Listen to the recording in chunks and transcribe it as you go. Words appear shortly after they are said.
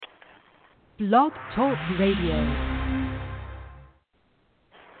Blog Talk Radio.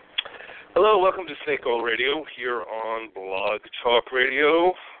 Hello, welcome to Snake Oil Radio here on Blog Talk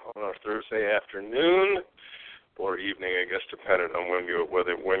Radio on our Thursday afternoon or evening, I guess, depending on when you're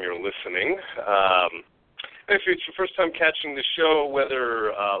listening. If it's your first time catching the show,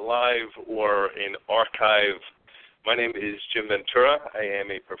 whether live or in archive, my name is Jim Ventura. I am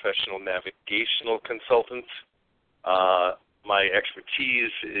a professional navigational consultant. My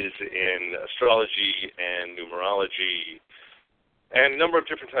expertise is in astrology and numerology and a number of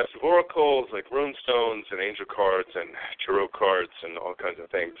different types of oracles like runestones and angel cards and tarot cards and all kinds of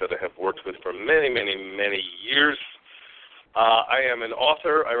things that I have worked with for many, many, many years. I am an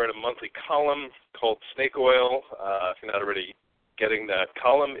author. I write a monthly column called Snake Oil. If you're not already getting that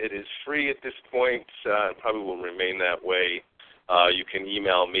column, it is free at this point and probably will remain that way. You can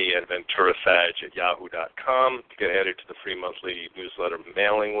email me at venturasag@yahoo.com to get added to the free monthly newsletter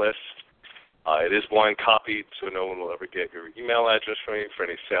mailing list. It is blind copied, so no one will ever get your email address from me for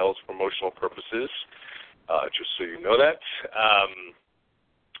any sales promotional purposes, just so you know that.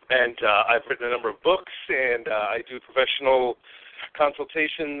 And I've written a number of books, and I do professional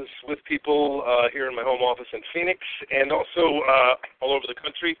consultations with people here in my home office in Phoenix and also all over the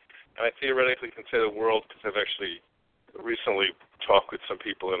country. And I theoretically can say the world because I've actually recently talked with some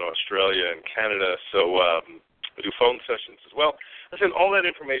people in Australia and Canada, so I do phone sessions as well. Listen, all that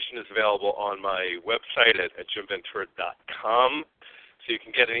information is available on my website at jimventura.com, so you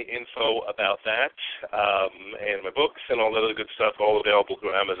can get any info about that and my books and all that other good stuff, all available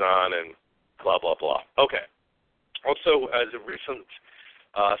through Amazon and blah, blah, blah. Okay. Also, as of recent,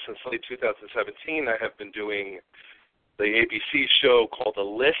 since late 2017, I have been doing the ABC show called The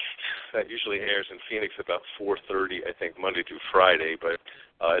List that usually airs in Phoenix about 4:30, I think, Monday through Friday, but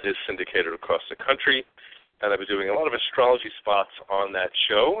it is syndicated across the country. And I've been doing a lot of astrology spots on that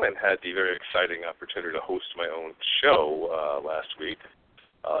show and had the very exciting opportunity to host my own show last week.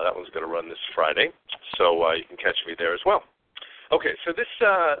 That one's going to run this Friday, so you can catch me there as well. Okay, so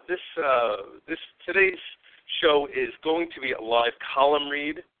today's show is going to be a live column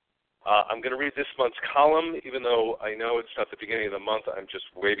read. I'm going to read this month's column, even though I know it's not the beginning of the month. I'm just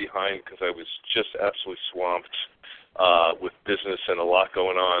way behind because I was just absolutely swamped with business and a lot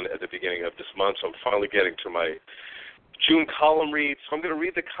going on at the beginning of this month. So I'm finally getting to my June column read. So I'm going to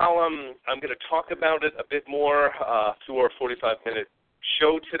read the column. I'm going to talk about it a bit more through our 45-minute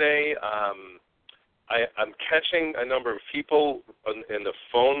show today. I'm catching a number of people in the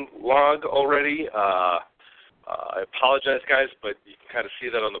phone log already. I apologize, guys, but you can kind of see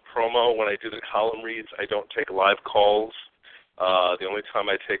that on the promo. When I do the column reads, I don't take live calls. The only time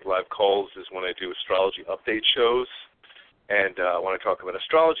I take live calls is when I do astrology update shows. And when I talk about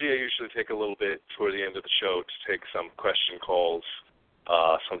astrology, I usually take a little bit toward the end of the show to take some question calls.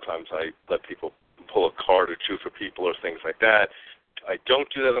 Sometimes I let people pull a card or two for people or things like that. I don't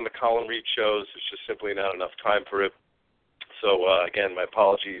do that on the column read shows. It's just simply not enough time for it. So, again, my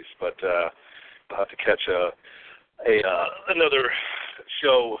apologies, but I'll have to catch another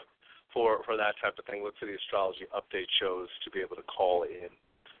show for that type of thing. Look for the astrology update shows to be able to call in.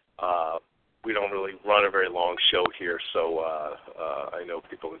 We don't really run a very long show here, so I know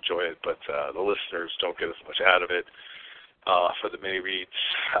people enjoy it, but the listeners don't get as much out of it for the mini reads.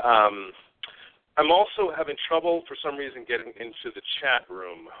 I'm also having trouble for some reason getting into the chat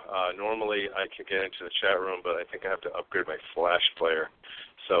room. Normally I can get into the chat room, but I think I have to upgrade my Flash player.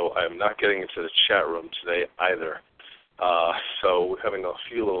 So I'm not getting into the chat room today either. So we're having a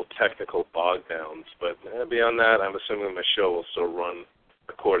few little technical bog downs. But beyond that, I'm assuming my show will still run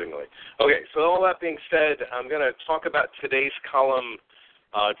accordingly. Okay, so all that being said, I'm going to talk about today's column,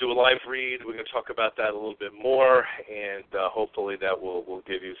 do a live read. We're going to talk about that a little bit more, and hopefully that will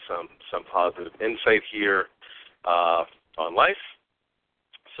give you some positive insight here on life.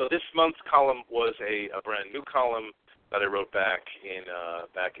 So this month's column was a brand new column that I wrote back in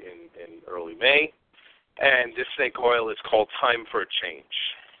early May, and this snake oil is called "Time for a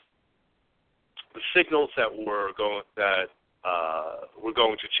Change." The signals that were going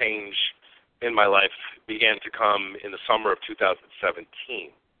to change in my life began to come in the summer of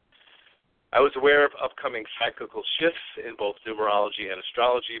 2017. I was aware of upcoming cyclical shifts in both numerology and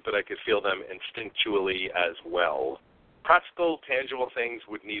astrology, but I could feel them instinctually as well. Practical, tangible things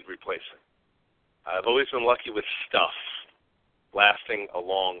would need replacing. I've always been lucky with stuff lasting a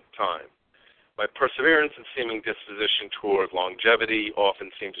long time. My perseverance and seeming disposition toward longevity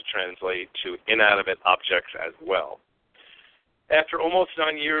often seem to translate to inanimate objects as well. After almost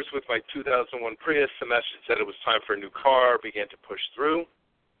 9 years with my 2001 Prius, the message that it was time for a new car began to push through.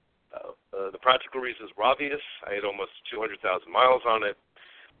 The practical reasons were obvious. I had almost 200,000 miles on it.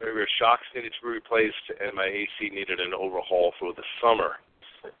 rear shocks needed to be replaced, and my AC needed an overhaul for the summer.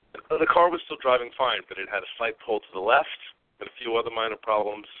 The car was still driving fine, but it had a slight pull to the left and a few other minor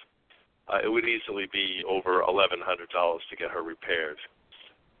problems. It would easily be over $1,100 to get her repaired.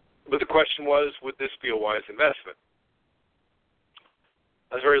 But the question was, would this be a wise investment?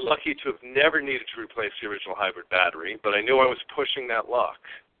 I was very lucky to have never needed to replace the original hybrid battery, but I knew I was pushing that luck.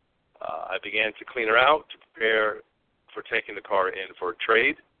 I began to clean her out to prepare for taking the car in for a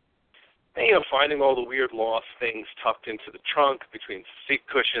trade. And, finding all the weird lost things tucked into the trunk between seat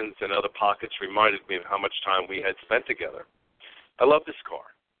cushions and other pockets reminded me of how much time we had spent together. I love this car.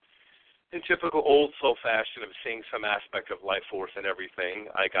 In typical old soul fashion of seeing some aspect of life force in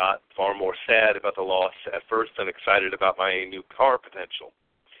everything, I got far more sad about the loss at first than excited about my new car potential.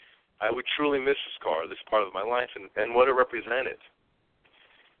 I would truly miss this car, this part of my life, and what it represented.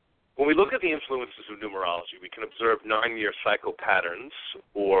 When we look at the influences of numerology, we can observe 9-year cycle patterns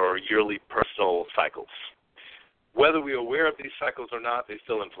or yearly personal cycles. Whether we are aware of these cycles or not, they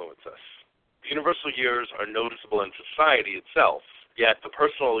still influence us. The universal years are noticeable in society itself, yet the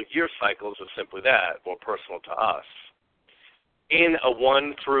personal year cycles are simply that, more personal to us. In a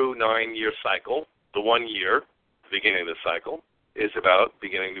 1 through 9 year cycle, the 1 year, the beginning of the cycle, is about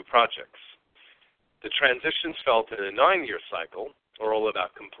beginning new projects. The transitions felt in a 9-year cycle are all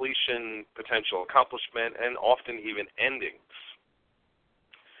about completion, potential accomplishment, and often even endings.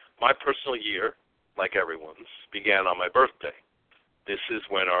 My personal year, like everyone's, began on my birthday. This is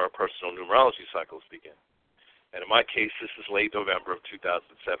when our personal numerology cycles begin. And in my case, this is late November of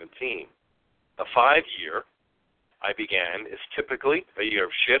 2017. A 5-year I began is typically a year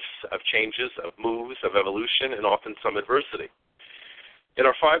of shifts, of changes, of moves, of evolution, and often some adversity. In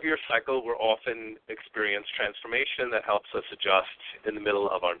our 5-year cycle, we'll often experience transformation that helps us adjust in the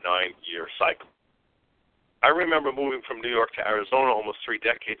middle of our 9-year cycle. I remember moving from New York to Arizona almost 3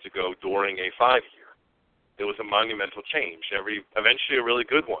 decades ago during a 5-year. It was a monumental change, eventually a really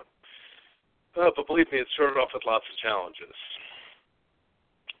good one. But believe me, it started off with lots of challenges.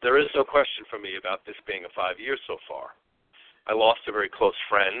 There is no question for me about this being a 5 years so far. I lost a very close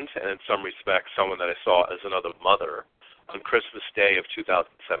friend, and in some respects, someone that I saw as another mother, on Christmas Day of 2017.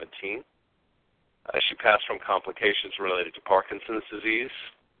 She passed from complications related to Parkinson's disease.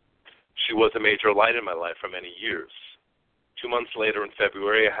 She was a major light in my life for many years. 2 months later in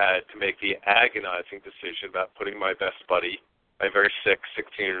February, I had to make the agonizing decision about putting my best buddy, my very sick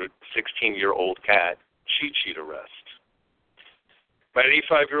 16-year-old cat, Chi-Chi, to rest. My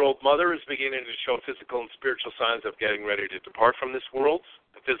 85-year-old mother is beginning to show physical and spiritual signs of getting ready to depart from this world.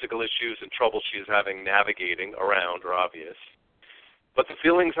 The physical issues and trouble she is having navigating around are obvious. But the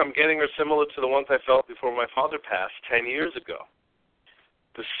feelings I'm getting are similar to the ones I felt before my father passed 10 years ago.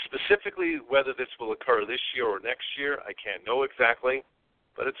 Specifically, whether this will occur this year or next year, I can't know exactly,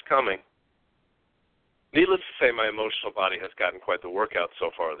 but it's coming. Needless to say, my emotional body has gotten quite the workout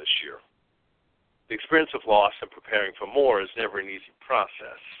so far this year. The experience of loss and preparing for more is never an easy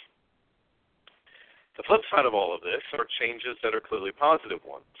process. The flip side of all of this are changes that are clearly positive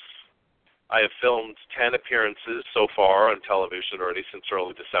ones. I have filmed 10 appearances so far on television already since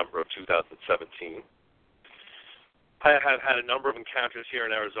early December of 2017. I have had a number of encounters here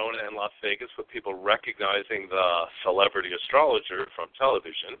in Arizona and Las Vegas with people recognizing the celebrity astrologer from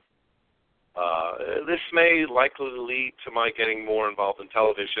television. This may likely lead to my getting more involved in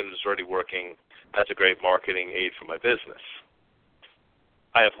television and is already working as a great marketing aid for my business.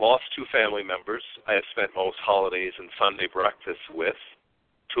 I have lost 2 family members I have spent most holidays and Sunday breakfasts with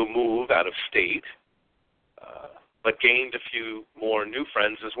to a move out of state, but gained a few more new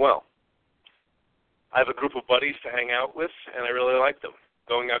friends as well. I have a group of buddies to hang out with, and I really like them.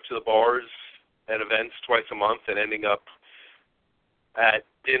 Going out to the bars and events twice a month and ending up at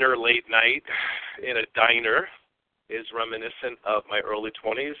dinner late night in a diner is reminiscent of my early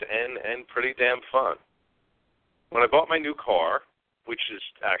 20s and pretty damn fun. When I bought my new car, which is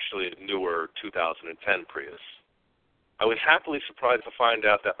actually a newer 2010 Prius, I was happily surprised to find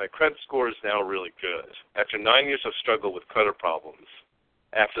out that my credit score is now really good. After 9 years of struggle with credit problems,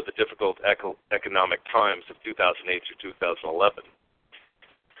 after the difficult economic times of 2008 through 2011,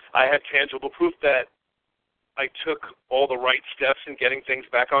 I had tangible proof that I took all the right steps in getting things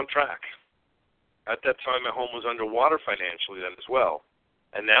back on track. At that time, my home was underwater financially then as well,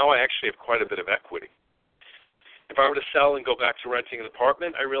 and now I actually have quite a bit of equity. If I were to sell and go back to renting an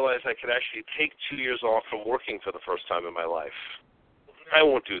apartment, I realized I could actually take 2 years off from working for the first time in my life. I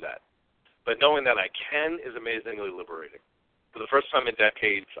won't do that, but knowing that I can is amazingly liberating. For the first time in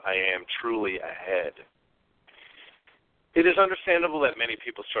decades, I am truly ahead. It is understandable that many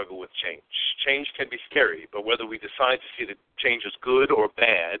people struggle with change. Change can be scary, but whether we decide to see that change is good or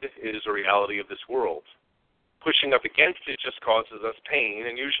bad is a reality of this world. Pushing up against it just causes us pain,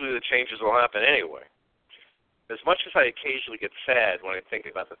 and usually the changes will happen anyway. As much as I occasionally get sad when I think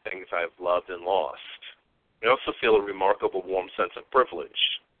about the things I've loved and lost, I also feel a remarkable warm sense of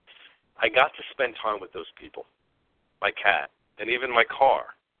privilege. I got to spend time with those people, my cat, and even my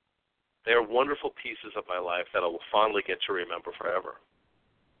car. They are wonderful pieces of my life that I will fondly get to remember forever.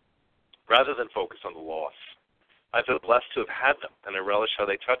 Rather than focus on the loss, I feel blessed to have had them, and I relish how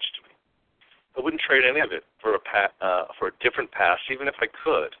they touched me. I wouldn't trade any of it for a different past, even if I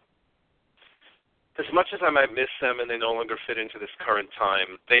could. As much as I might miss them and they no longer fit into this current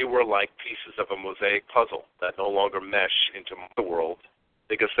time, they were like pieces of a mosaic puzzle that no longer mesh into my world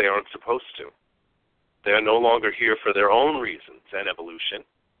because they aren't supposed to. They are no longer here for their own reasons and evolution,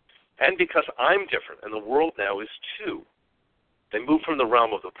 and because I'm different, and the world now is too. They move from the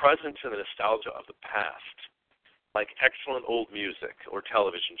realm of the present to the nostalgia of the past, like excellent old music or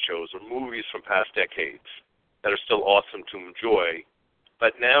television shows or movies from past decades that are still awesome to enjoy,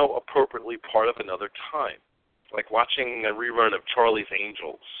 but now appropriately part of another time, like watching a rerun of Charlie's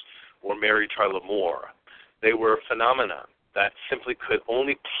Angels or Mary Tyler Moore. They were a phenomenon that simply could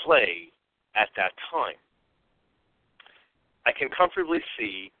only play at that time. I can comfortably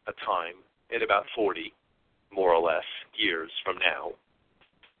see a time in about 40, more or less, years from now,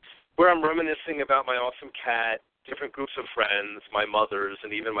 where I'm reminiscing about my awesome cat, different groups of friends, my mothers,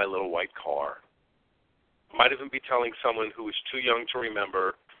 and even my little white car. I might even be telling someone who is too young to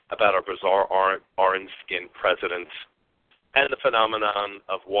remember about our bizarre orange-skinned president and the phenomenon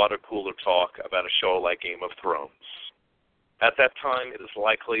of water cooler talk about a show like Game of Thrones. At that time, it is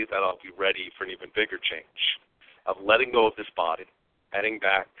likely that I'll be ready for an even bigger change, of letting go of this body, heading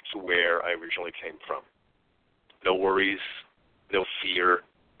back to where I originally came from. No worries, no fear,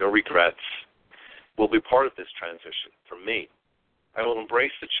 no regrets will be part of this transition for me. I will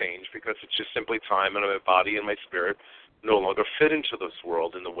embrace the change because it's just simply time and my body and my spirit no longer fit into this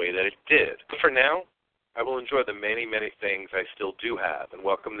world in the way that it did. But for now, I will enjoy the many, many things I still do have and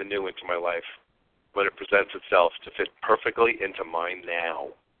welcome the new into my life when it presents itself to fit perfectly into mine now.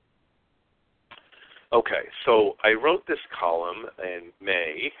 Okay, so I wrote this column in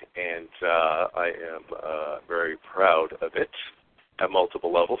May, and I am very proud of it at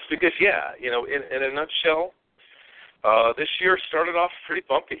multiple levels because, in a nutshell, this year started off pretty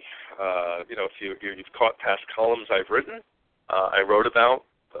bumpy. If you've caught past columns I've written, I wrote about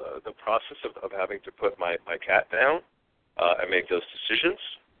the process of having to put my cat down and make those decisions.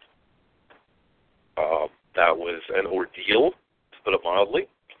 That was an ordeal, to put it mildly.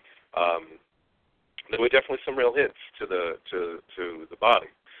 There were definitely some real hits to the body,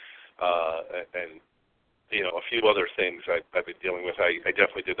 and a few other things I've been dealing with. I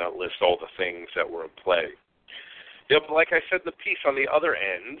definitely did not list all the things that were in play. But like I said in the piece, on the other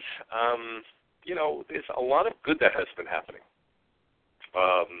end, there's a lot of good that has been happening.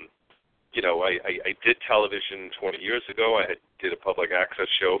 I did television 20 years ago. I did a public access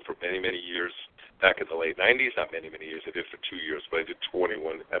show for many, many years back in the late 90s. Not many, many years. I did for 2 years, but I did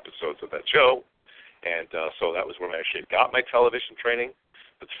 21 episodes of that show. And so that was when I actually got my television training.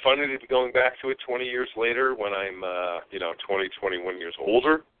 It's funny to be going back to it 20 years later when I'm, 20, 21 years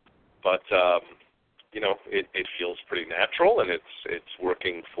older. But, it feels pretty natural, and it's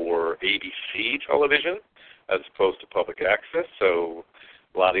working for ABC television as opposed to public access. So,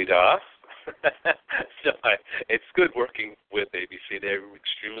 la-di-da. So it's good working with ABC. They're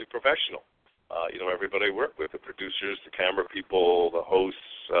extremely professional. Everybody I work with, the producers, the camera people, the hosts,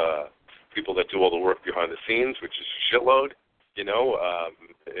 people that do all the work behind the scenes, which is a shitload.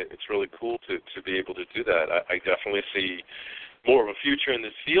 It's really cool to be able to do that. I definitely see more of a future in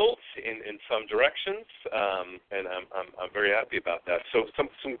this field in some directions, and I'm very happy about that. So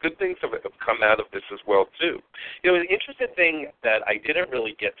some good things have come out of this as well too. The interesting thing that I didn't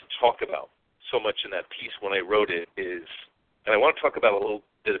really get to talk about so much in that piece when I wrote it is, and I want to talk about a little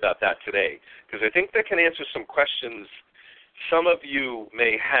bit about that today, because I think that can answer some questions some of you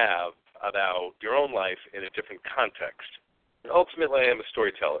may have about your own life in a different context. And ultimately, I am a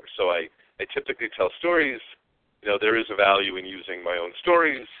storyteller, so I typically tell stories. There is a value in using my own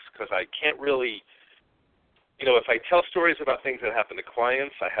stories because I can't really, if I tell stories about things that happen to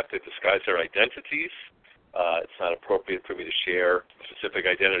clients, I have to disguise their identities. It's not appropriate for me to share specific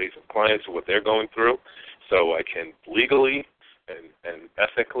identities of clients or what they're going through, so I can legally and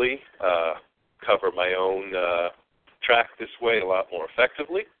ethically cover my own track this way a lot more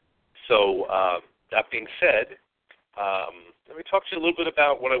effectively. So that being said, let me talk to you a little bit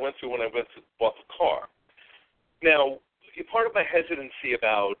about what I went through when I bought the car. Now, part of my hesitancy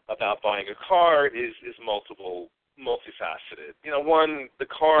about buying a car is multifaceted. One, the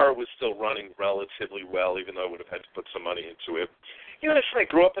car was still running relatively well, even though I would have had to put some money into it. I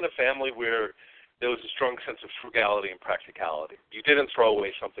grew up in a family where there was a strong sense of frugality and practicality. You didn't throw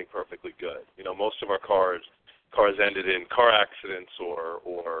away something perfectly good. Most of our cars ended in car accidents or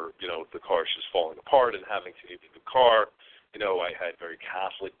the car's just falling apart and having to need a new car. I had very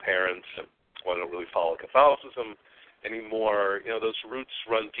Catholic parents, and I don't really follow Catholicism anymore. Those roots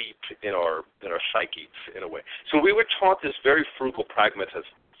run deep in our psyches in a way. So we were taught this very frugal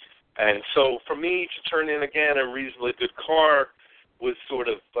pragmatism. And so for me to turn in, again, a reasonably good car was sort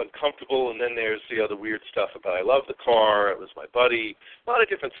of uncomfortable. And then there's the other weird stuff about I love the car, it was my buddy, a lot of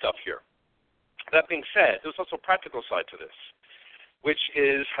different stuff here. That being said, there's also a practical side to this, which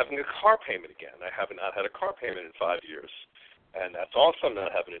is having a car payment again. I have not had a car payment in 5 years, and that's also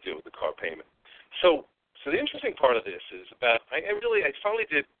not having to do with the car payment. So the interesting part of this is about I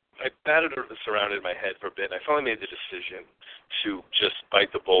batted this around in my head for a bit, and I finally made the decision to just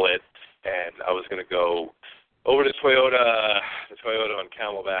bite the bullet, and I was going to go over to Toyota on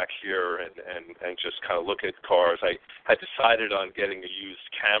Camelback here, and just kind of look at cars. I had decided on getting a used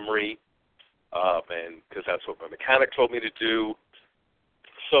Camry, and because that's what my mechanic told me to do.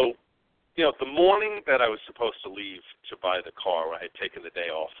 So, the morning that I was supposed to leave to buy the car, I had taken the day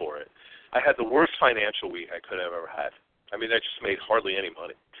off for it, I had the worst financial week I could have ever had. I mean, I just made hardly any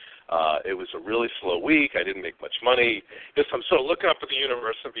money. It was a really slow week. I didn't make much money. I'm sort of looking up at the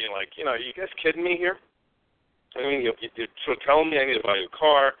universe and being like, are you guys kidding me here? I mean, you're sort of telling me I need to buy a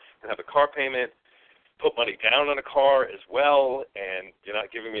car and have a car payment, put money down on a car as well, and you're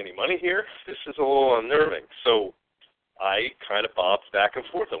not giving me any money here? This is a little unnerving. So I kind of bobbed back and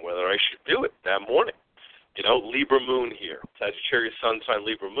forth on whether I should do it that morning. Libra moon here. Sagittarius sun sign,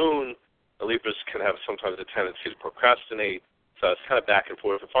 Libra moon. The Libras can have sometimes a tendency to procrastinate. So I was kind of back and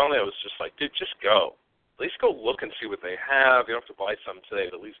forth. And finally I was just like, dude, just go. At least go look and see what they have. You don't have to buy something today,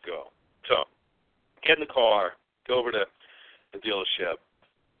 but at least go. So get in the car, go over to the dealership,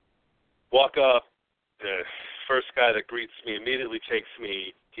 walk up. The first guy that greets me immediately takes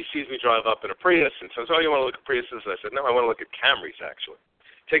me. He sees me drive up in a Prius and says, you want to look at Priuses? And I said, no, I want to look at Camrys, actually.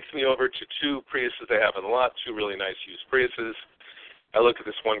 Takes me over to 2 Priuses they have in the lot, 2 really nice used Priuses. I look at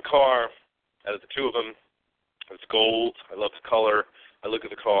this one car. Out of the 2 of them, it's gold. I love the color. I look at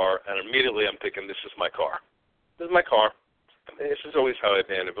the car, and immediately I'm thinking, this is my car. This is my car. I mean, this is always how I've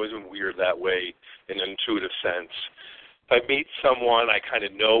been. I've always been weird that way in an intuitive sense. If I meet someone, I kind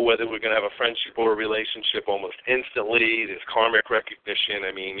of know whether we're going to have a friendship or a relationship almost instantly. There's karmic recognition.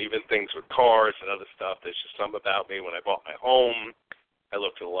 I mean, even things with cars and other stuff, there's just something about me. When I bought my home, I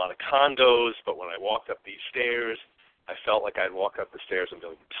looked at a lot of condos, but when I walked up these stairs, I felt like I'd walk up the stairs a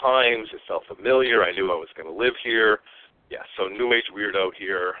million times. It felt familiar. I knew I was going to live here. Yeah, so New Age weirdo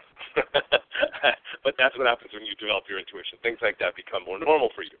here. But that's what happens when you develop your intuition. Things like that become more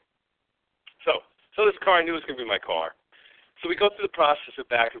normal for you. So this car, I knew it was going to be my car. So we go through the process of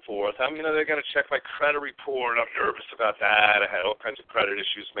back and forth. They're going to check my credit report. I'm nervous about that. I had all kinds of credit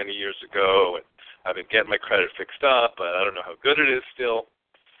issues many years ago, and I've been getting my credit fixed up, but I don't know how good it is still.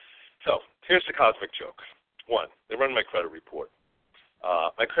 So here's the cosmic joke. 1, they run my credit report.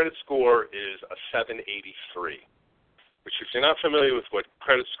 My credit score is a 783, which if you're not familiar with what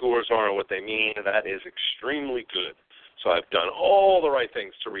credit scores are and what they mean, that is extremely good. So I've done all the right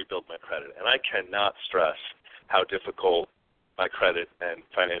things to rebuild my credit, and I cannot stress how difficult my credit and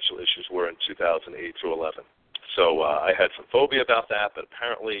financial issues were in 2008 through 11. So I had some phobia about that, but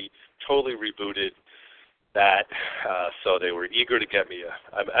apparently totally rebooted that. So they were eager to get me.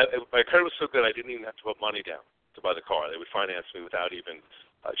 My credit was so good I didn't even have to put money down to buy the car. They would finance me without even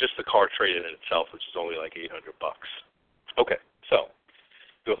just the car trade-in itself, which is only like $800. Okay, so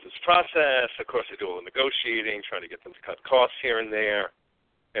go through this process. Of course, I do all the negotiating, trying to get them to cut costs here and there.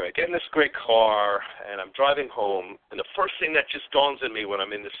 Anyway, getting this great car, and I'm driving home, and the first thing that just dawns on me when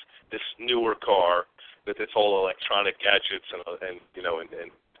I'm in this newer car with its all electronic gadgets and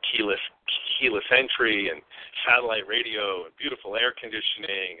keyless entry and satellite radio and beautiful air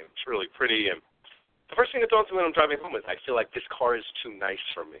conditioning, and it's really pretty. And the first thing that dawns on me when I'm driving home is I feel like this car is too nice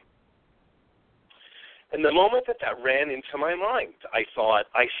for me. And the moment that ran into my mind, I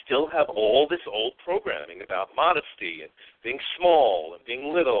thought, I still have all this old programming about modesty and being small and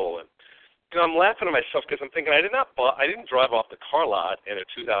being little. And I'm laughing at myself because I'm thinking I didn't drive off the car lot in a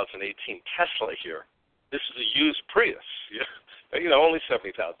 2018 Tesla here. This is a used Prius, only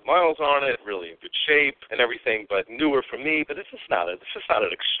 70,000 miles on it, really in good shape and everything, but newer for me. But this is not an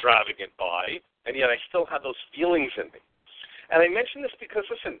extravagant buy, and yet I still have those feelings in me. And I mention this because,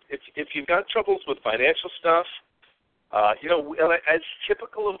 listen, if you've got troubles with financial stuff, As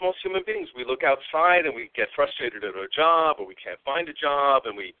typical of most human beings, we look outside and we get frustrated at our job, or we can't find a job,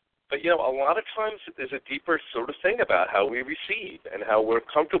 but a lot of times there's a deeper sort of thing about how we receive and how we're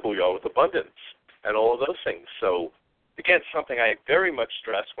comfortable with abundance and all of those things. So, again, something I very much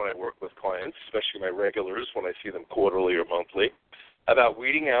stress when I work with clients, especially my regulars when I see them quarterly or monthly, about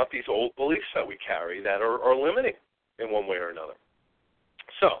weeding out these old beliefs that we carry that are limiting in one way or another.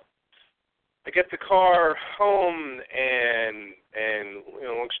 So, I get the car home, and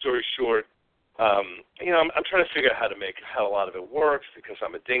long story short, I'm trying to figure out how a lot of it works because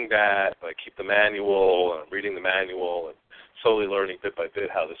I'm a dingbat. I keep the manual, I'm reading the manual, and slowly learning bit by bit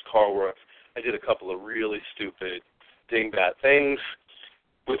how this car works. I did a couple of really stupid dingbat things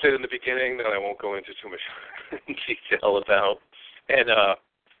with it in the beginning that I won't go into too much detail about. And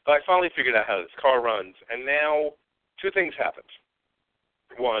but I finally figured out how this car runs, and now two things happened.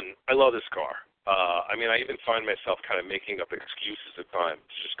 One, I love this car. I even find myself kind of making up excuses at times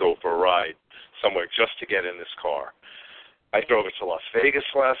to just go for a ride somewhere just to get in this car. I drove it to Las Vegas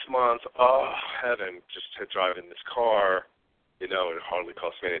last month. Oh, heaven, just to drive in this car. It hardly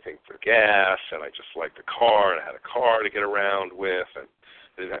cost me anything for gas, and I just liked the car, and I had a car to get around with, and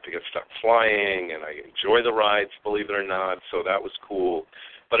I didn't have to get stuck flying, and I enjoy the rides, believe it or not, so that was cool.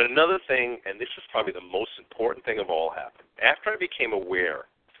 But another thing, and this is probably the most important thing of all, happened. After I became aware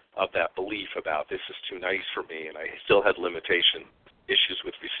of that belief about this is too nice for me, and I still had limitation issues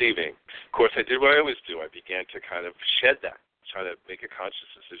with receiving, of course I did what I always do. I began to kind of shed that, try to make a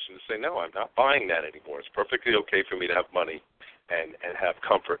conscious decision to say, no, I'm not buying that anymore. It's perfectly okay for me to have money and have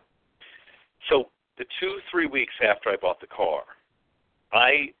comfort. So the 2-3 weeks after I bought the car,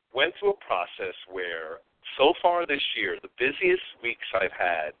 I went through a process where so far this year, the busiest weeks I've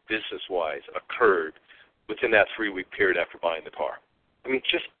had business-wise occurred within that 3-week period after buying the car.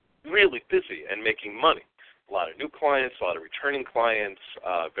 Just really busy and making money. A lot of new clients, a lot of returning clients,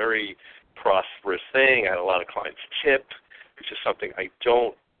 very prosperous thing. I had a lot of clients tip, which is something I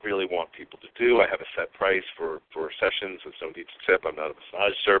don't really want people to do. I have a set price for sessions. There's no need to tip. I'm not a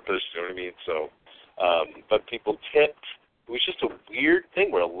massage therapist, you know what I mean? So, but people tipped. It was just a weird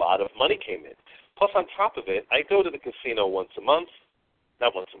thing where a lot of money came in. Plus, on top of it, I go to the casino once a month.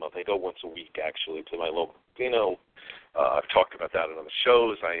 Not once a month. I go once a week, actually, to my local casino. I've talked about that on other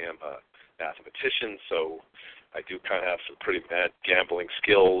shows. I am a mathematician, so I do kind of have some pretty bad gambling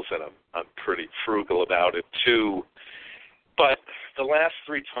skills, and I'm pretty frugal about it, too. But the last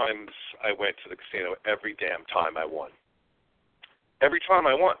 3 times I went to the casino, every damn time I won. Every time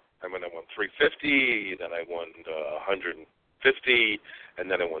I won. I won $350, then I won $150, and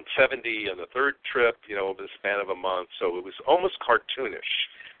then I won $70 on the third trip, over the span of a month. So it was almost cartoonish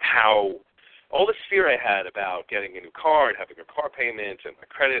how all this fear I had about getting a new car and having a car payment and my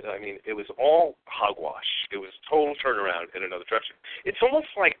credit, it was all hogwash. It was total turnaround in another direction. It's almost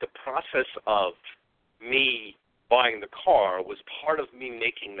like the process of me buying the car was part of me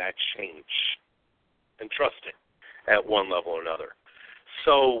making that change and trusting at one level or another.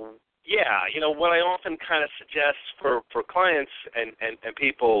 So, yeah, what I often kind of suggest for clients and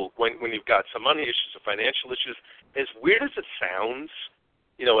people when you've got some money issues or financial issues, as weird as it sounds,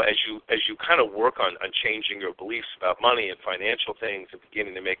 as you kind of work on changing your beliefs about money and financial things and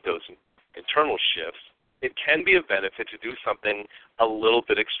beginning to make those internal shifts, it can be a benefit to do something a little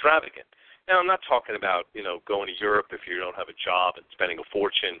bit extravagant. Now, I'm not talking about, going to Europe if you don't have a job and spending a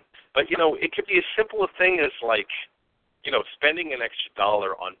fortune, but, it could be as simple a thing as spending an extra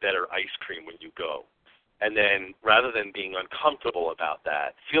 $1 on better ice cream when you go. And then rather than being uncomfortable about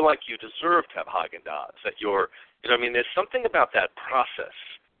that, feel like you deserve to have Haagen-Dazs, that there's something about that process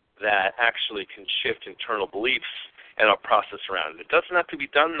that actually can shift internal beliefs and our process around it. It doesn't have to be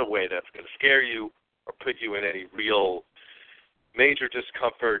done in a way that's going to scare you or put you in any real major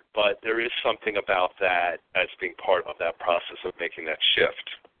discomfort, but there is something about that as being part of that process of making that shift.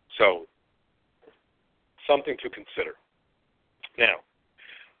 So, something to consider. Now,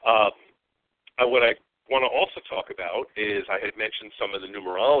 what I want to also talk about is I had mentioned some of the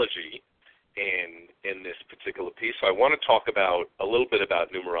numerology in this particular piece, so I want to talk about a little bit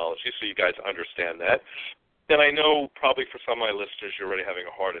about numerology so you guys understand that. And I know probably for some of my listeners you're already having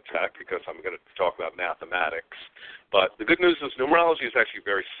a heart attack because I'm going to talk about mathematics. But the good news is numerology is actually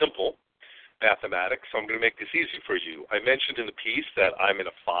very simple mathematics, so I'm going to make this easy for you. I mentioned in the piece that I'm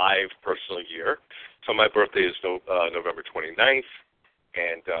in a 5 personal year, so my birthday is November 29th,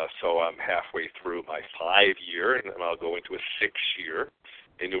 and so I'm halfway through my 5 year, and I'll go into a 6 year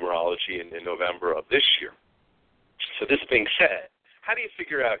in numerology in November of this year. So this being said, how do you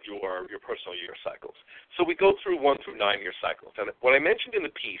figure out your personal year cycles? So we go through 1 through 9 year cycles. And what I mentioned in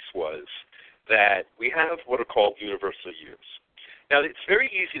the piece was that we have what are called universal years. Now, it's very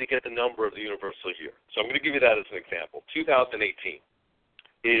easy to get the number of the universal year. So I'm going to give you that as an example. 2018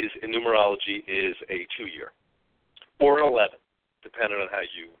 is, in numerology, is a 2-year, or an 11, depending on how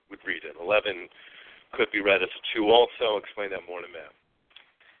you would read it. 11 could be read as a 2 also. I'll explain that more in a minute.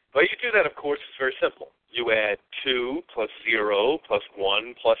 But you do that, of course, it's very simple. You add 2 plus 0 plus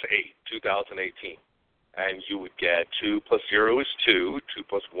 1 plus 8, 2018. And you would get 2 plus 0 is 2, 2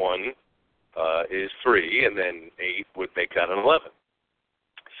 plus 1 is 3, and then 8 would make that an 11.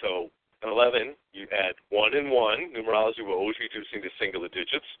 So an 11, you add 1 and 1. Numerology will always reducing to singular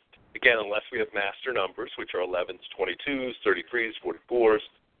digits. Again, unless we have master numbers, which are 11s, 22s, 33s, 44s.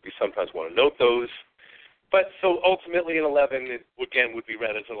 We sometimes want to note those. But so ultimately an 11, it, again, would be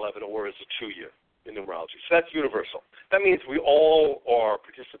read as an 11 or as a 2-year in numerology. So that's universal. That means we all are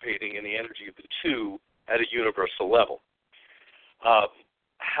participating in the energy of the 2 at a universal level.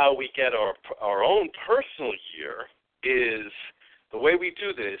 How we get our own personal year is, the way we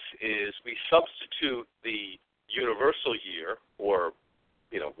do this is we substitute the universal year, or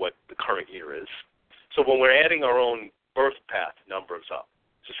what the current year is. So when we're adding our own birth path numbers up.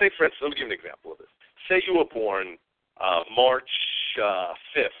 So say, for instance, let me give you an example of this. Say you were born March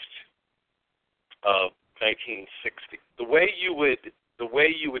 5th of 1960. The way you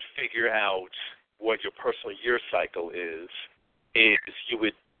would figure out what your personal year cycle is you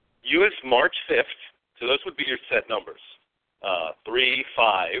would use March 5th. So those would be your set numbers. 3,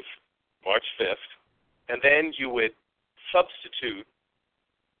 5, March 5th, and then you would substitute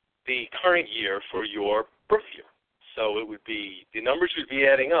the current year for your birth year. So it would be, the numbers you'd be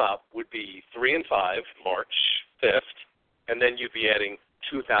adding up would be 3 and 5, March 5th, and then you'd be adding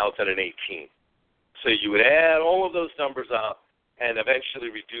 2018. So you would add all of those numbers up and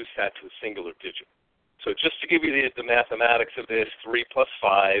eventually reduce that to a singular digit. So just to give you the mathematics of this, 3 plus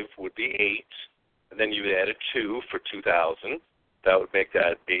 5 would be 8. And then you would add a 2 for 2000. That would make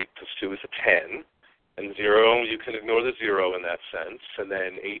that 8 plus 2 is a 10. And 0, you can ignore the 0 in that sense. And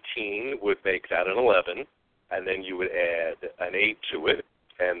then 18 would make that an 11. And then you would add an 8 to it,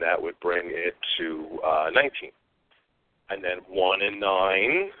 and that would bring it to 19. And then 1 and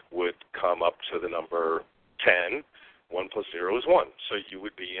 9 would come up to the number 10. 1 plus 0 is 1. So you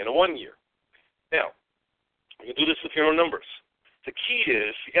would be in a 1 year. Now, you can do this with your own numbers. The key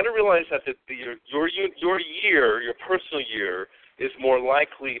is you got to realize that your year, your personal year, is more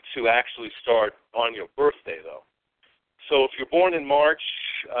likely to actually start on your birthday, though. So if you're born in March,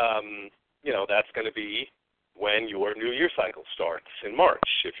 that's going to be when your New Year cycle starts in March.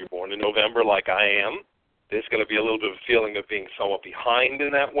 If you're born in November, like I am, there's going to be a little bit of a feeling of being somewhat behind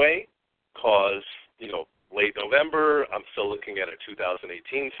in that way, because late November, I'm still looking at a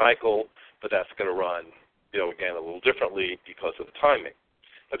 2018 cycle, but that's going to run again, a little differently because of the timing.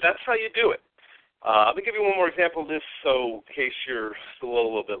 But that's how you do it. I'm going to give you one more example of this, so in case you're still a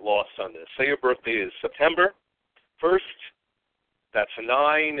little bit lost on this. Say your birthday is September 1st. That's a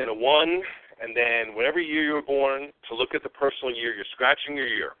 9 and a 1. And then whatever year you were born, to look at the personal year, you're scratching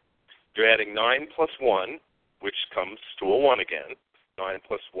your year. You're adding 9 plus 1, which comes to a 1 again. 9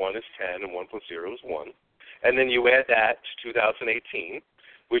 plus 1 is 10, and 1 plus 0 is 1. And then you add that to 2018,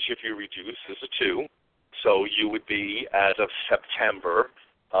 which if you reduce is a 2. So you would be, as of September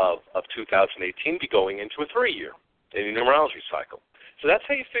of 2018, be going into a 3-year in a numerology cycle. So that's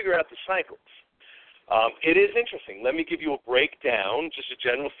how you figure out the cycles. It is interesting. Let me give you a breakdown, just a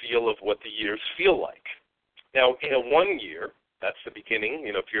general feel of what the years feel like. Now, in a 1 year, that's the beginning.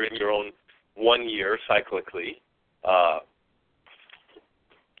 If you're in your own 1 year cyclically,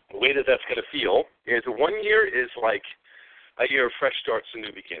 the way that that's going to feel is a 1 year is like a year of fresh starts and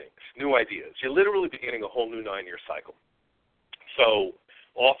new beginnings, new ideas. You're literally beginning a whole new 9-year cycle. So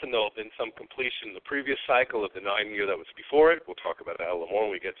often there will have been some completion in the previous cycle of the 9-year that was before it. We'll talk about that a little more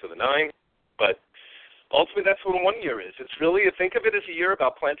when we get to the 9. But ultimately, that's what a 1 year is. It's really, think of it as a year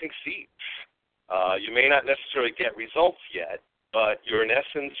about planting seeds. You may not necessarily get results yet, but in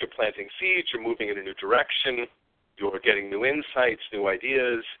essence, you're planting seeds, you're moving in a new direction, you're getting new insights, new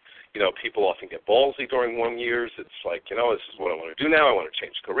ideas. People often get ballsy during 1 years. It's like, this is what I want to do now. I want to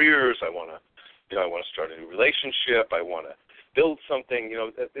change careers. I want to start a new relationship. I want to build something.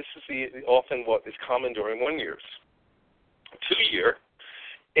 This is often what is common during 1 years. 2 year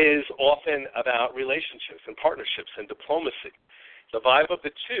is often about relationships and partnerships and diplomacy. The vibe of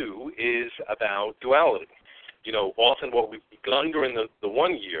the 2 is about duality. Often what we've begun during the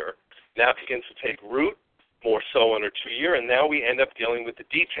 1 year now begins to take root, more so in our 2 year, and now we end up dealing with the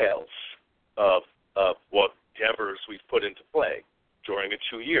details of what endeavors we've put into play during a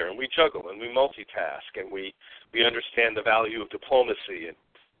 2 year, and we juggle and we multitask and we understand the value of diplomacy and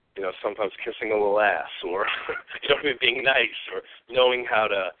sometimes kissing a little ass, or being nice, or knowing how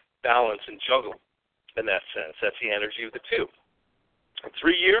to balance and juggle in that sense. That's the energy of the 2. A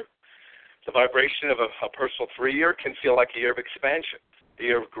 3-year, the vibration of a personal 3-year can feel like a year of expansion, a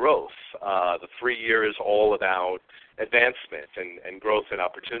year of growth. The 3-year is all about advancement and growth and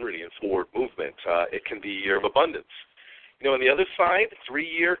opportunity and forward movement. It can be a year of abundance. On the other side,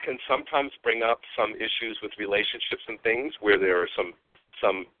 3-year can sometimes bring up some issues with relationships and things where there are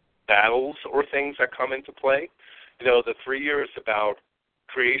some battles or things that come into play. The 3-year is about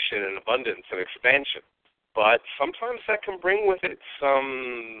creation and abundance and expansion. But sometimes that can bring with it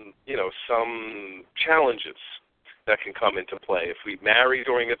some challenges that can come into play. If we marry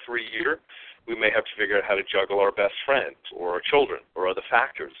during a 3-year, we may have to figure out how to juggle our best friend or our children or other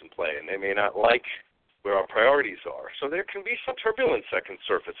factors in play, and they may not like where our priorities are. So there can be some turbulence that can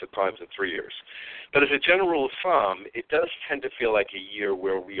surface at times in 3 years. But as a general rule of thumb, it does tend to feel like a year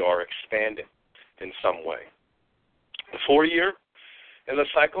where we are expanding in some way. The 4-year in the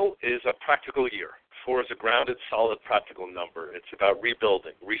cycle is a practical year. 4 is a grounded, solid, practical number. It's about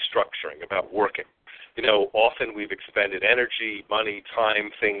rebuilding, restructuring, about working. Often we've expended energy, money, time,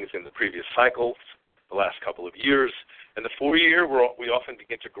 things in the previous cycles, the last couple of years. And the 4-year, we often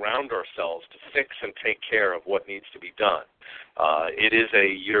begin to ground ourselves to fix and take care of what needs to be done. It is a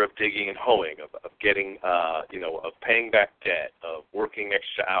year of digging and hoeing, of getting, of paying back debt, of working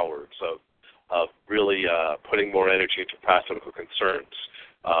extra hours, of really putting more energy into practical concerns.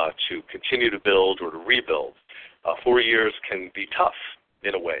 To continue to build or to rebuild. 4 years can be tough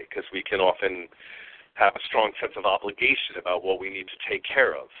in a way because we can often have a strong sense of obligation about what we need to take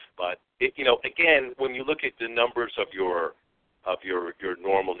care of. But again, when you look at the numbers of your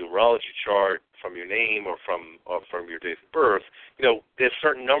normal numerology chart from your name or from your date of birth, there's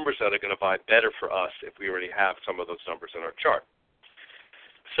certain numbers that are going to vibe better for us if we already have some of those numbers in our chart.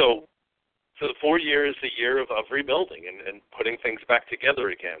 So the 4 year is the year of rebuilding and putting things back together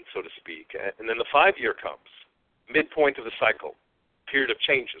again, so to speak. And then the 5-year comes, midpoint of the cycle, period of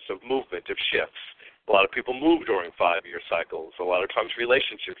changes, of movement, of shifts. A lot of people move during 5-year cycles. A lot of times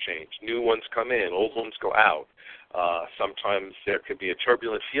relationships change. New ones come in, old ones go out. Sometimes there could be a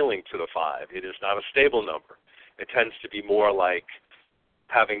turbulent feeling to the 5. It is not a stable number. It tends to be more like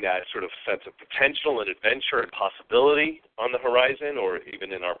having that sort of sense of potential and adventure and possibility on the horizon or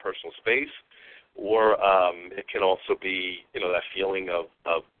even in our personal space. Or it can also be, that feeling of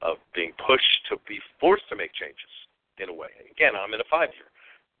being pushed to be forced to make changes in a way. Again, I'm in a 5-year.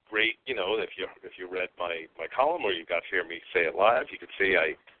 Great, if you read my column or you got to hear me say it live, you could see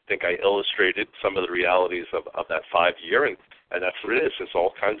I think I illustrated some of the realities of that 5-year, and that's what it is. It's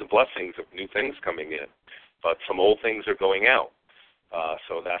all kinds of blessings of new things coming in, but some old things are going out.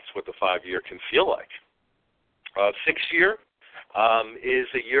 So that's what the 5-year can feel like. 6-year is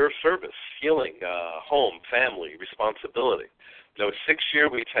a year of service, healing, home, family, responsibility. 6-year,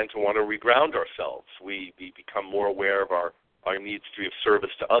 we tend to want to reground ourselves. We become more aware of our needs to be of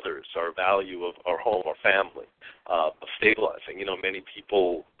service to others, our value of our home, our family, of stabilizing. Many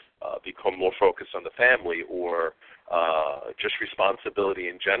people become more focused on the family or just responsibility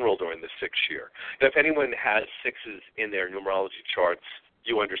in general during the 6-year. If anyone has 6s in their numerology charts,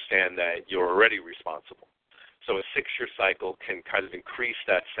 you understand that you're already responsible. So a 6-year cycle can kind of increase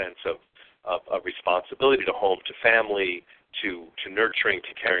that sense of responsibility to home, to family, to nurturing,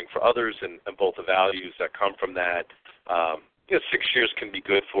 to caring for others, and both the values that come from that. 6 years can be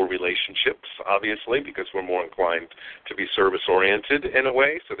good for relationships, obviously, because we're more inclined to be service-oriented in a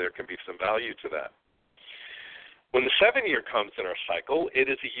way, so there can be some value to that. When the 7-year comes in our cycle, it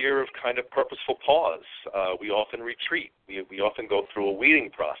is a year of kind of purposeful pause. We often retreat. We often go through a weeding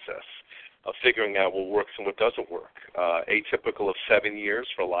process of figuring out what works and what doesn't work. Atypical of 7 years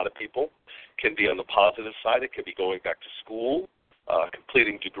for a lot of people can be on the positive side. It could be going back to school,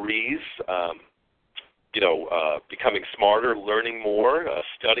 completing degrees, becoming smarter, learning more,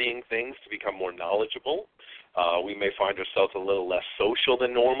 studying things to become more knowledgeable. We may find ourselves a little less social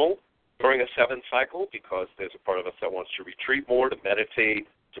than normal during a 7 cycle because there's a part of us that wants to retreat more, to meditate,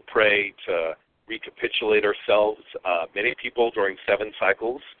 to pray, to recapitulate ourselves. Many people during 7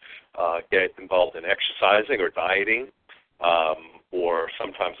 cycles get involved in exercising or dieting, or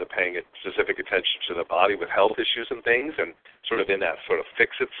sometimes they're paying specific attention to the body with health issues and things, and sort of in that sort of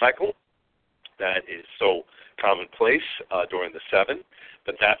fix-it cycle that is so commonplace during the 7.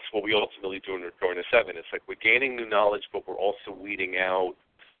 But that's what we ultimately do during the 7. It's like we're gaining new knowledge, but we're also weeding out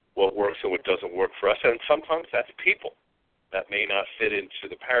what works and what doesn't work for us. And sometimes that's people that may not fit into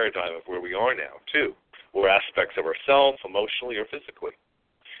the paradigm of where we are now, too, or aspects of ourselves, emotionally or physically.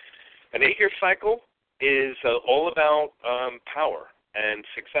 An 8-year cycle is all about power, and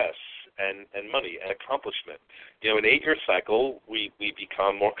success and money and accomplishment. In an 8-year cycle, we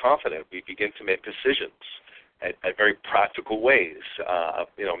become more confident. We begin to make decisions at very practical ways.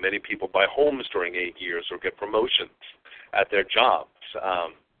 Many people buy homes during 8 years or get promotions at their jobs.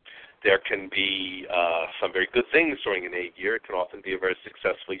 There can be some very good things during an 8-year. It can often be a very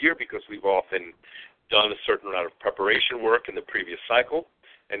successful year because we've often done a certain amount of preparation work in the previous cycle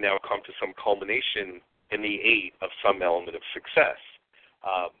and now come to some culmination in the 8 of some element of success.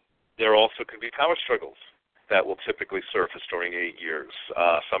 There also can be power struggles that will typically surface during 8 years.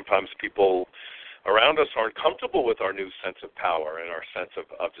 Sometimes people around us aren't comfortable with our new sense of power and our sense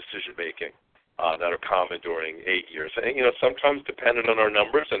of decision-making that are common during 8 years. And, sometimes dependent on our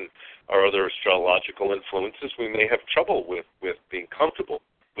numbers and our other astrological influences, we may have trouble with being comfortable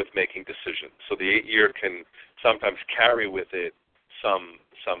with making decisions. So the 8-year can sometimes carry with it some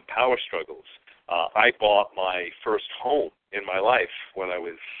power struggles. I bought my first home in my life when I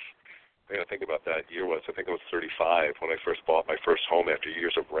was, I got to think about that year was, I think I was 35 when I first bought my first home after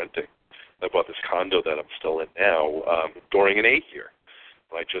years of renting. I bought this condo that I'm still in now during an 8-year.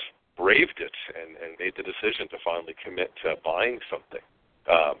 I just braved it and made the decision to finally commit to buying something.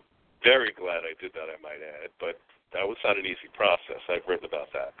 Very glad I did that, I might add, but that was not an easy process. I've written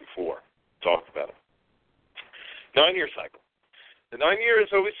about that before, talked about it. 9-year cycle. The 9-year is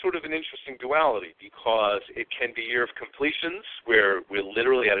always sort of an interesting duality because it can be a year of completions where we're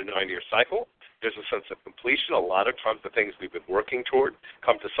literally at a 9-year cycle. There's a sense of completion. A lot of times the things we've been working toward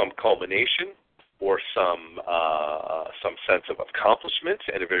come to some culmination or some sense of accomplishment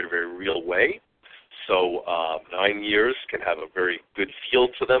in a very, very real way. So 9 years can have a very good feel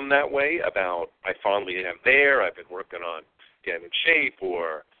to them that way about I finally am there, I've been working on getting in shape,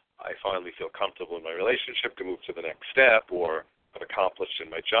 or I finally feel comfortable in my relationship to move to the next step, or I've accomplished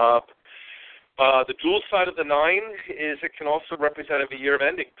in my job. The dual side of the 9 is it can also represent a year of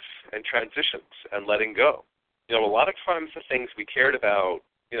endings and transitions and letting go. A lot of times the things we cared about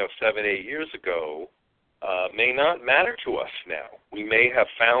 7, 8 years ago may not matter to us now. We may have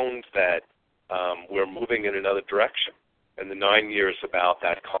found that we're moving in another direction. And the 9 years about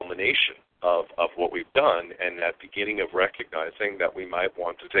that culmination of what we've done and that beginning of recognizing that we might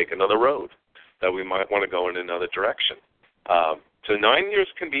want to take another road, that we might want to go in another direction. So 9 years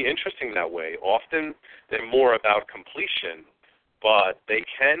can be interesting that way. Often they're more about completion, but they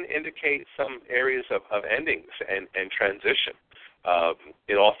can indicate some areas of endings and transition.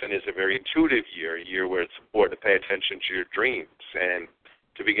 It often is a very intuitive year, a year where it's important to pay attention to your dreams and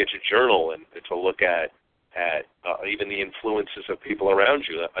to begin to journal and to look at even the influences of people around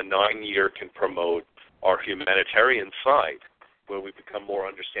you. A 9-year can promote our humanitarian side, where we become more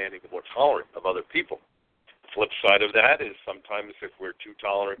understanding and more tolerant of other people. The flip side of that is sometimes if we're too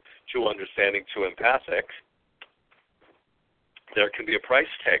tolerant, too understanding, too empathic, there can be a price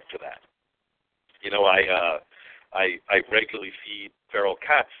tag to that. I regularly feed feral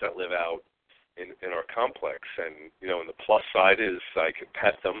cats that live out in our complex, and and the plus side is I can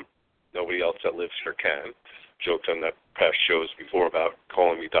pet them. Nobody else that lives here can. Joked on that past shows before about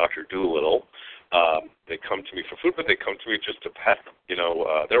calling me Dr. Doolittle. They come to me for food, but they come to me just to pet them.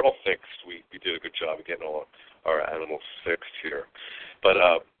 They're all fixed. We did a good job of getting all our animals fixed here. But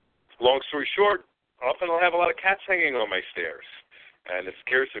long story short, often I'll have a lot of cats hanging on my stairs. And it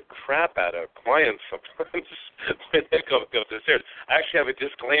scares the crap out of clients sometimes when they go up the stairs. I actually have a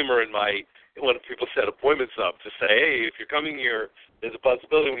disclaimer when people set appointments up to say, hey, if you're coming here, there's a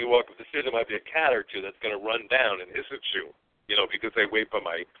possibility when you walk up the stairs there might be a cat or two that's going to run down and hiss at you, because they wait by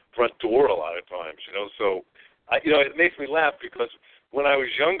my front door a lot of times, So, it makes me laugh because when I was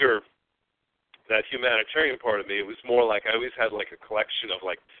younger, that humanitarian part of me, it was more like I always had like a collection of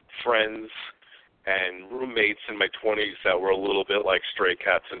like friends and roommates in my 20s that were a little bit like stray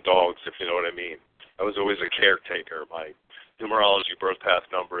cats and dogs, if you know what I mean. I was always a caretaker. My numerology birth path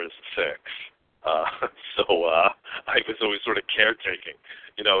number is 6. So I was always sort of caretaking,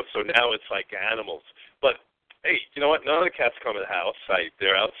 So now it's like animals. But, hey, you know what? None of the cats come to the house.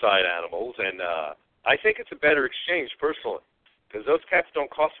 They're outside animals, and I think it's a better exchange personally. Because those cats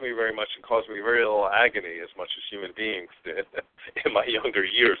don't cost me very much and cause me very little agony as much as human beings did in my younger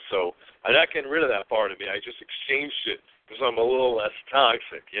years. So I'm not getting rid of that part of me. I just exchanged it because I'm a little less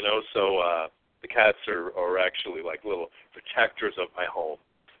toxic, So the cats are actually like little protectors of my home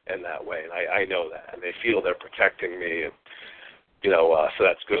in that way. And I know that. And they feel they're protecting me. And, so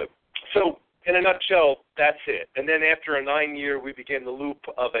that's good. So in a nutshell, that's it. And then after a 9-year, we begin the loop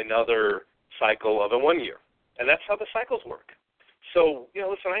of another cycle of a 1-year. And that's how the cycles work. So,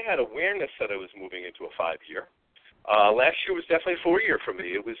 listen, I had awareness that I was moving into a 5-year. Last year was definitely a 4-year for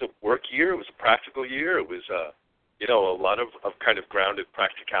me. It was a work year. It was a practical year. It was, a lot of kind of grounded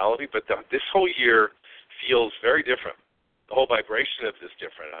practicality. But this whole year feels very different. The whole vibration of it is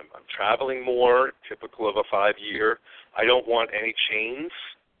different. I'm traveling more, typical of a 5-year. I don't want any chains.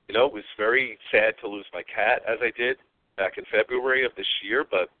 It was very sad to lose my cat, as I did back in February of this year,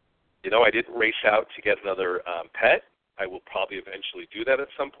 but, I didn't race out to get another pet. I will probably eventually do that at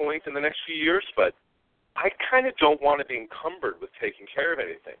some point in the next few years, but I kind of don't want to be encumbered with taking care of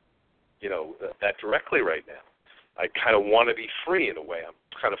anything, that directly right now. I kind of want to be free in a way. I'm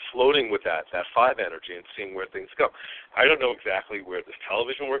kind of floating with that 5 energy and seeing where things go. I don't know exactly where this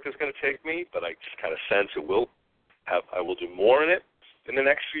television work is going to take me, but I just kind of sense I will do more in it in the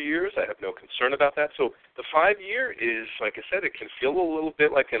next few years. I have no concern about that. So the 5-year is, like I said, it can feel a little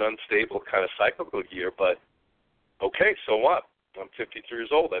bit like an unstable kind of cyclical year, but okay, so what? I'm 53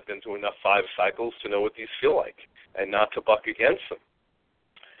 years old. I've been through enough 5 cycles to know what these feel like and not to buck against them.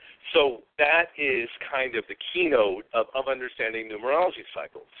 So that is kind of the keynote of understanding numerology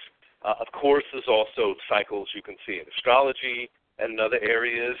cycles. Of course, there's also cycles you can see in astrology and in other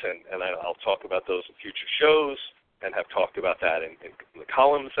areas, and I'll talk about those in future shows and have talked about that in the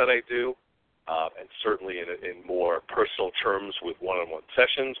columns that I do, and certainly in more personal terms with one-on-one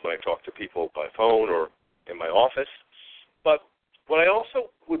sessions when I talk to people by phone or in my office. But what I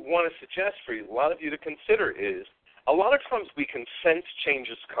also would want to suggest for a lot of you to consider is a lot of times we can sense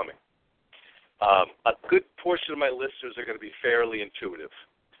changes coming. A good portion of my listeners are going to be fairly intuitive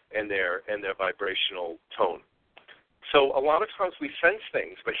in their vibrational tone. So a lot of times we sense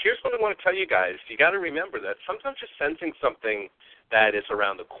things, but here's what I want to tell you guys. You got to remember that sometimes you're sensing something that is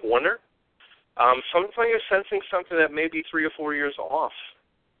around the corner. Sometimes you're sensing something that may be 3 or 4 years off.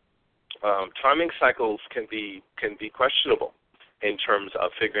 Timing cycles can be questionable in terms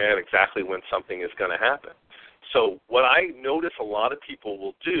of figuring out exactly when something is going to happen. So what I notice a lot of people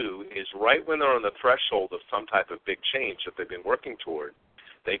will do is right when they're on the threshold of some type of big change that they've been working toward,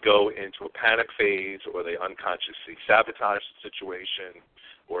 they go into a panic phase, or they unconsciously sabotage the situation,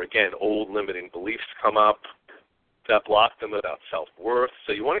 or again, old limiting beliefs come up that block them about self-worth.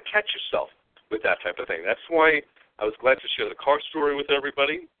 So you want to catch yourself with that type of thing. That's why I was glad to share the car story with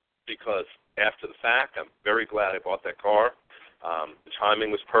everybody, because after the fact, I'm very glad I bought that car. The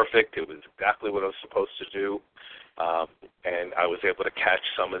timing was perfect. It was exactly what I was supposed to do. And I was able to catch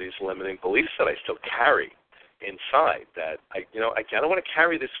some of these limiting beliefs that I still carry inside, that I don't want to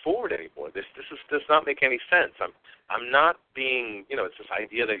carry this forward anymore. This does not make any sense. I'm not being, it's this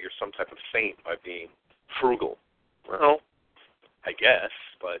idea that you're some type of saint by being frugal. Well, I guess,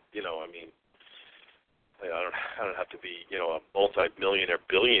 but I don't have to be, a multi-millionaire,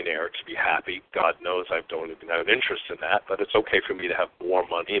 billionaire to be happy. God knows I don't even have an interest in that, but it's okay for me to have more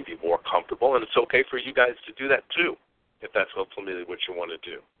money and be more comfortable, and it's okay for you guys to do that too, if that's ultimately what you want to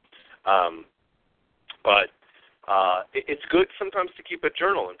do. It's good sometimes to keep a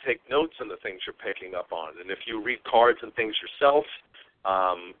journal and take notes on the things you're picking up on. And if you read cards and things yourself,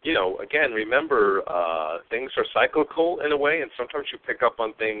 again, remember, things are cyclical in a way, and sometimes you pick up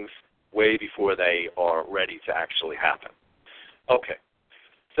on things way before they are ready to actually happen. Okay.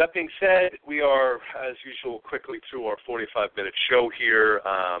 So that being said, we are, as usual, quickly through our 45-minute show here.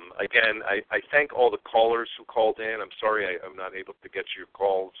 Again, I thank all the callers who called in. I'm sorry I'm not able to get to your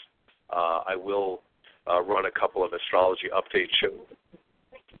calls. I will run a couple of astrology update shows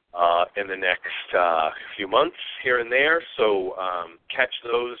in the next few months here and there. So catch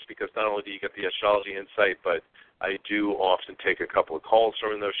those, because not only do you get the astrology insight, but I do often take a couple of calls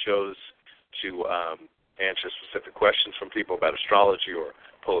during those shows to answer specific questions from people about astrology, or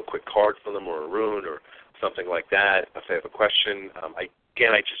pull a quick card for them, or a rune, or something like that if they have a question. I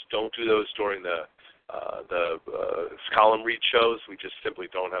just don't do those during the column read shows. We just simply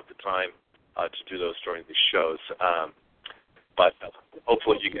don't have the time to do those during these shows. But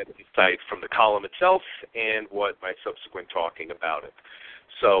hopefully you get insight from the column itself and what my subsequent talking about it.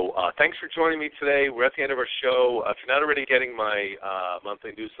 So thanks for joining me today. We're at the end of our show. If you're not already getting my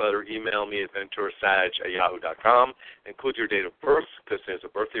monthly newsletter, email me at venturasag@yahoo.com. Include your date of birth, because there's a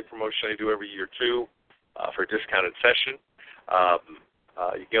birthday promotion I do every year, too, for a discounted session.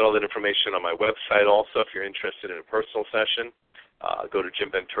 You get all that information on my website also if you're interested in a personal session. Go to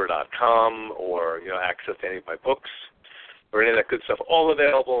jimventura.com, or access any of my books or any of that good stuff. All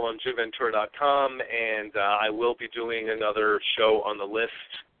available on jimventura.com, and I will be doing another show on the list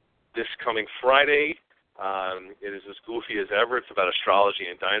this coming Friday. It is as goofy as ever. It's about astrology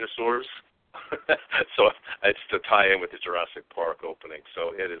and dinosaurs. So it's to tie in with the Jurassic Park opening.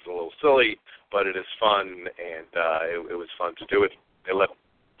 So it is a little silly, but it is fun, and it was fun to do it. They left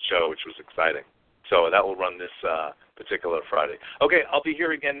the show, which was exciting. So that will run this particular Friday. Okay, I'll be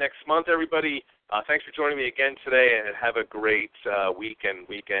here again next month, everybody. Thanks for joining me again today, and have a great weekend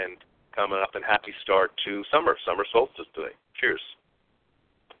coming up, and happy start to summer solstice today. Cheers.